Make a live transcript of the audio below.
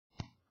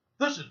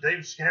This is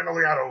Dave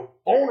Scandaliato,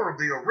 owner of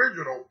the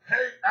original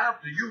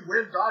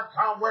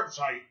PayAfterYouWin.com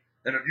website.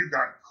 And if you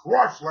got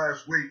crushed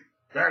last week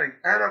betting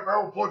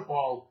NFL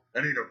football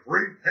and need a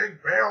free pig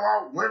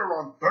bailout winner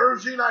on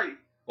Thursday night,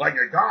 like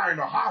a guy in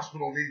the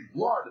hospital needs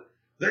blood,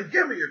 then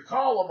give me a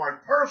call on my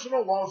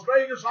personal Las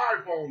Vegas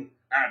iPhone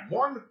at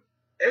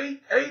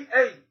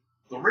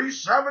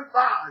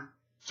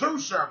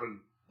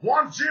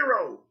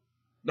 1-888-375-2710.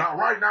 Now,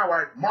 right now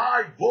at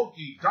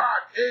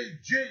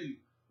mybookie.ag,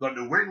 the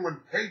New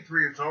England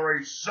Patriots are a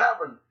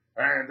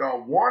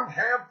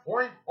 7.5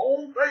 point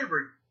home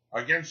favorite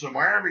against the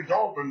Miami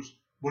Dolphins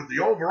with the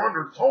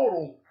over-under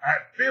total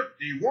at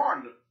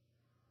 51.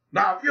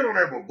 Now, if you don't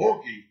have a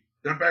bookie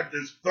to bet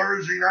this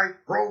Thursday night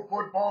pro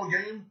football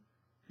game,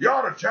 you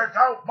ought to check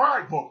out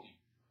MyBookie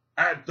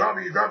at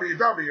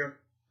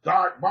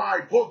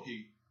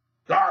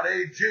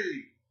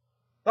www.mybookie.ag.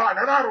 Now,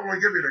 they not only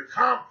give you the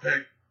comp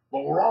pick,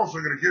 but we're also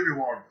going to give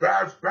you our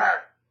best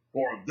bet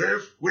for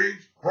this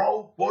week's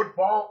pro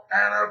football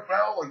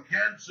NFL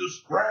against the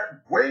spread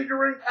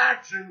wagering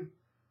action.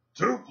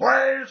 2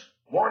 plays,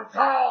 1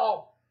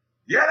 call.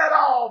 Get it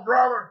all,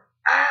 brother.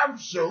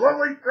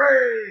 Absolutely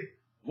free.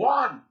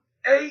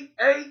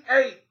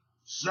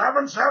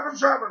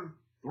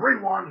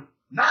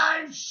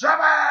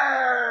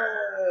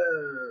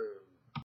 1-888-777-3197.